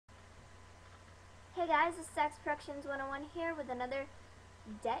Hey guys, it's Sax Productions 101 here with another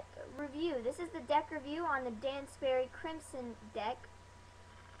deck review. This is the deck review on the Sperry Crimson deck.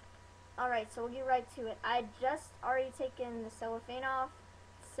 Alright, so we'll get right to it. I just already taken the cellophane off,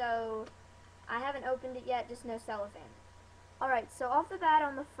 so I haven't opened it yet, just no cellophane. Alright, so off the bat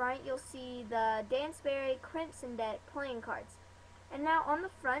on the front you'll see the Sperry Crimson deck playing cards. And now on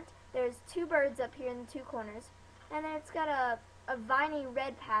the front there's two birds up here in the two corners, and then it's got a viney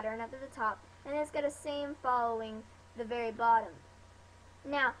red pattern up at the top, and it's got a same following the very bottom.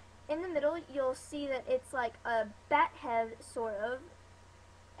 Now, in the middle, you'll see that it's like a bat head, sort of,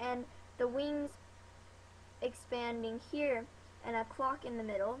 and the wings expanding here, and a clock in the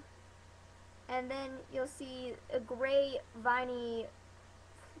middle. And then you'll see a gray, viney,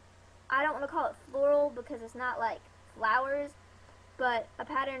 I don't want to call it floral because it's not like flowers, but a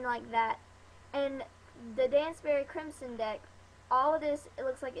pattern like that. And the Sperry Crimson deck, all of this, it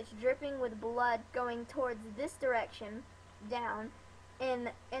looks like it's dripping with blood going towards this direction, down, in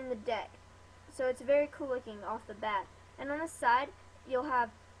the deck. So it's very cool looking off the bat. And on the side, you'll have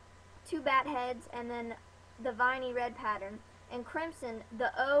two bat heads and then the viney red pattern. And crimson,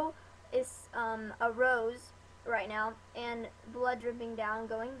 the O is a rose right now, and blood dripping down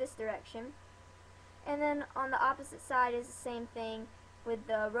going this direction. And then on the opposite side is the same thing, with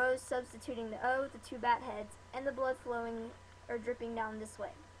the rose substituting the O, the two bat heads, and the blood flowing or dripping down this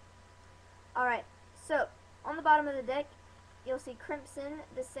way. Alright, so on the bottom of the deck you'll see crimson,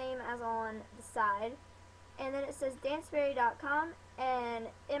 the same as on the side, and then it says dansberry.com and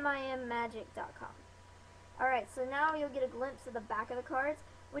mimmagic.com. Alright, so now you'll get a glimpse of the back of the cards,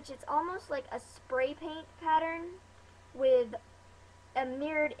 which it's almost like a spray paint pattern with a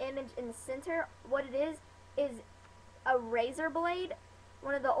mirrored image in the center. What it is a razor blade,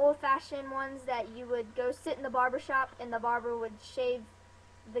 one of the old-fashioned ones that you would go sit in the barber shop and the barber would shave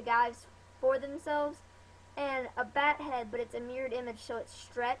the guys for themselves, and a bat head, but it's a mirrored image so it's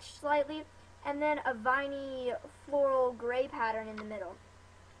stretched slightly, and then a viney floral gray pattern in the middle.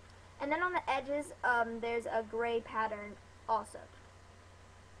 And then on the edges there's a gray pattern also.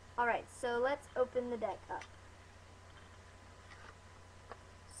 Alright, so let's open the deck up.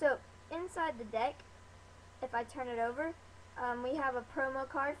 So inside the deck, if I turn it over, we have a promo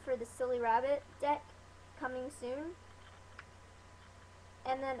card for the Silly Rabbit deck coming soon,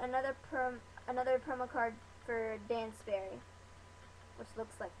 and then another promo card for Sperry, which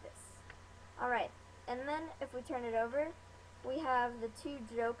looks like this. Alright, and then if we turn it over, we have the two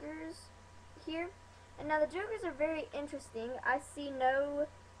jokers here. And now the jokers are very interesting. I see no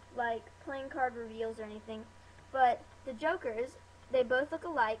like playing card reveals or anything, but the jokers, they both look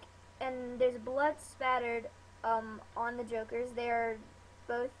alike, and there's blood spattered on the jokers. They are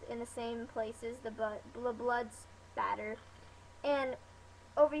both in the same places, the blood spatter. And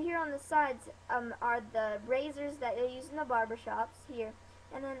over here on the sides are the razors that they use in the barber shops here,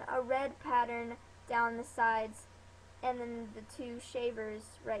 and then a red pattern down the sides, and then the two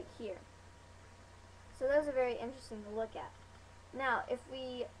shavers right here. So those are very interesting to look at. Now if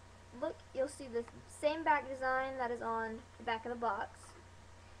we look, you'll see the same back design that is on the back of the box,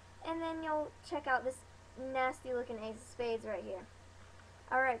 and then you'll check out this nasty looking ace of spades right here.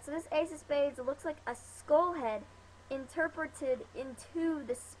 Alright, so this ace of spades looks like a skull head interpreted into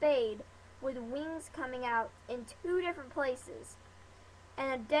the spade with wings coming out in two different places,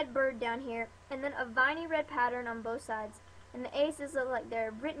 and a dead bird down here, and then a viney red pattern on both sides. And the aces look like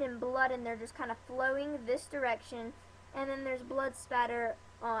they're written in blood and they're just kind of flowing this direction, and then there's blood spatter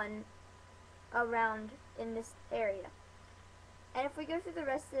on around in this area. And if we go through the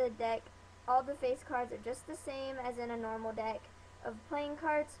rest of the deck, all the face cards are just the same as in a normal deck of playing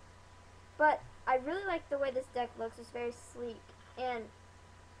cards, but I really like the way this deck looks. It's very sleek, and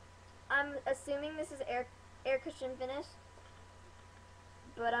I'm assuming this is air cushion finish,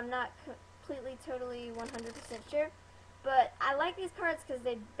 but I'm not completely, totally 100% sure. But I like these cards because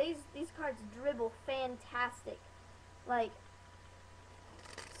these cards dribble fantastic, like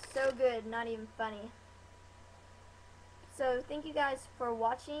so good, not even funny. So thank you guys for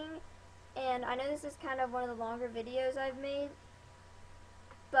watching, and I know this is kind of one of the longer videos I've made,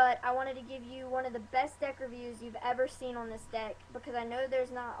 but I wanted to give you one of the best deck reviews you've ever seen on this deck, because I know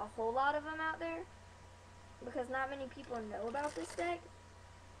there's not a whole lot of them out there, because not many people know about this deck.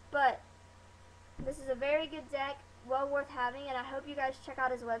 But this is a very good deck, well worth having, and I hope you guys check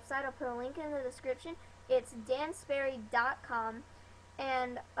out his website. I'll put a link in the description. It's dansberry.com,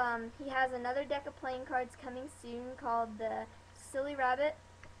 and he has another deck of playing cards coming soon called the Silly Rabbit.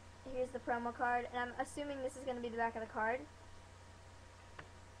 Here's the promo card, and I'm assuming this is going to be the back of the card.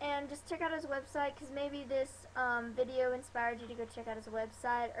 and just check out his website, because maybe this video inspired you to go check out his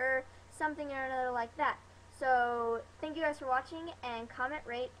website or something or another like that. So thank you guys for watching, and comment,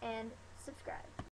 rate, and subscribe.